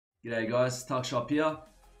G'day guys, Tuck Shop here.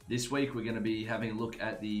 This week we're going to be having a look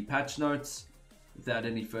at the patch notes. Without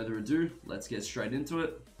any further ado, let's get straight into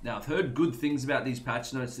it. Now I've heard good things about these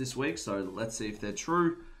patch notes this week, so let's see if they're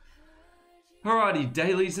true. Alrighty,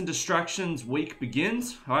 dailies and distractions week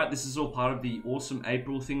begins. Alright, this is all part of the awesome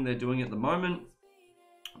April thing they're doing at the moment.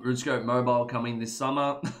 Runescape mobile coming this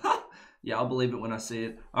summer. Yeah, I'll believe it when I see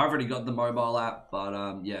it. I've already got the mobile app,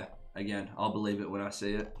 but yeah, again, I'll believe it when I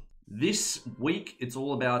see it. This week, it's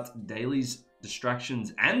all about dailies,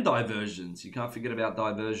 distractions, and diversions. You can't forget about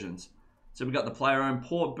diversions. So we got the player-owned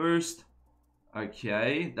port boost.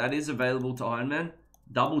 Okay, that is available to Iron Man.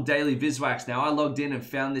 Double daily Viswax. Now, I logged in and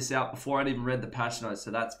found this out before I'd even read the patch notes,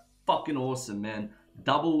 so that's fucking awesome, man.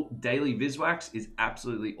 Double daily Viswax is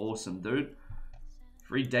absolutely awesome, dude.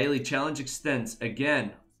 Free daily challenge extends.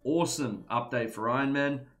 Again, awesome update for Iron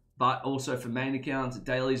Man, but also for main accounts.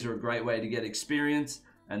 Dailies are a great way to get experience,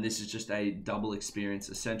 and this is just a double experience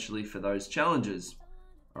essentially for those challenges.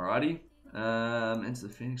 Alrighty. Enter the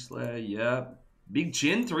Phoenix Slayer. Yeah. Big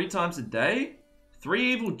chin 3 times a day.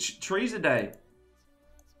 3 evil trees a day.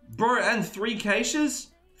 Bro, and 3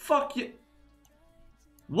 caches? Fuck you.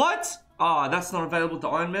 What? Ah, that's not available to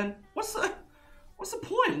Iron Man. What's the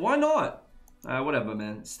point? Why not? Whatever,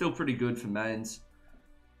 man. It's still pretty good for mains.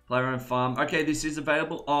 Player owned farm. Okay, this is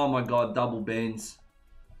available. Oh my god, double beans.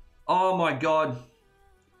 Oh my god.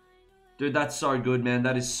 Dude, that's so good, man.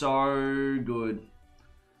 That is so good.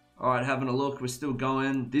 Alright, having a look. We're still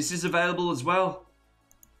going. This is available as well.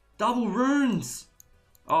 Double runes.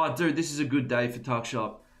 Oh, dude, this is a good day for Tuck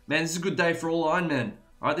Shop. Man, this is a good day for all Iron Man.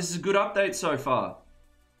 Alright, this is a good update so far.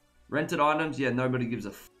 Rented items. Yeah, nobody gives a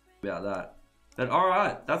f about that. But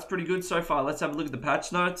alright, that's pretty good so far. Let's have a look at the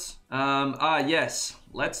patch notes. Yes.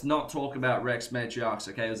 Let's not talk about Rex Matriarchs,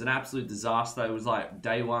 okay? It was an absolute disaster. It was like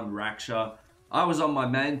day 1 Raksha. I was on my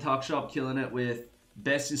main Tuck Shop killing it with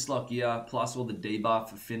best in slot gear, plus all the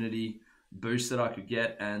debuff affinity boost that I could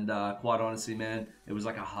get. And quite honestly, man, it was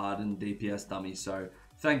like a hardened DPS dummy. So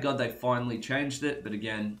thank God they finally changed it. But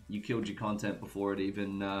again, you killed your content before it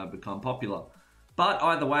even become popular. But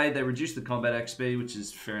either way, they reduced the combat XP, which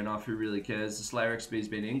is fair enough. Who really cares? The Slayer XP has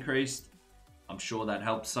been increased. I'm sure that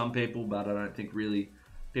helps some people, but I don't think really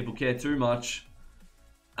people care too much.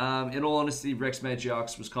 In all honesty, Rex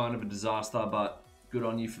Matriarchs was kind of a disaster, but good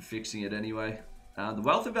on you for fixing it anyway. The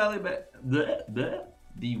wealth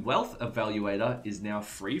evaluator is now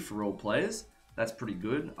free for all players. That's pretty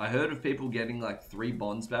good. I heard of people getting like 3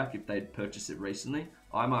 bonds back if they'd purchased it recently.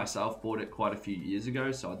 I myself bought it quite a few years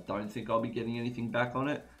ago, so I don't think I'll be getting anything back on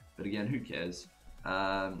it. But again, who cares?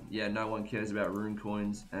 Yeah, no one cares about rune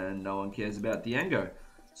coins, and no one cares about Diango.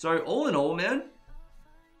 So all in all, man,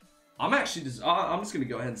 I'm just going to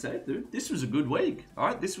go ahead and say it, dude. This was a good week. All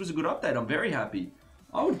right, this was a good update. I'm very happy.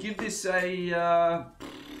 I would give this a...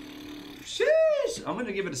 sheesh! I'm going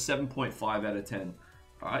to give it a 7.5 out of 10.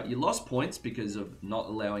 All right, you lost points because of not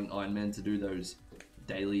allowing Iron Man to do those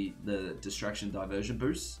the distraction diversion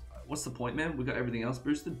boosts. What's the point, man? We've got everything else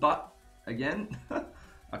boosted. But, again,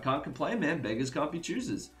 I can't complain, man. Beggars can't be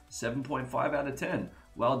choosers. 7.5 out of 10.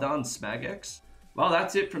 Well done, SmagX. Well,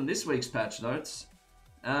 that's it from this week's patch notes.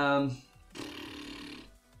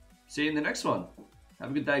 See you in the next one.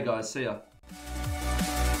 Have a good day, guys. See ya.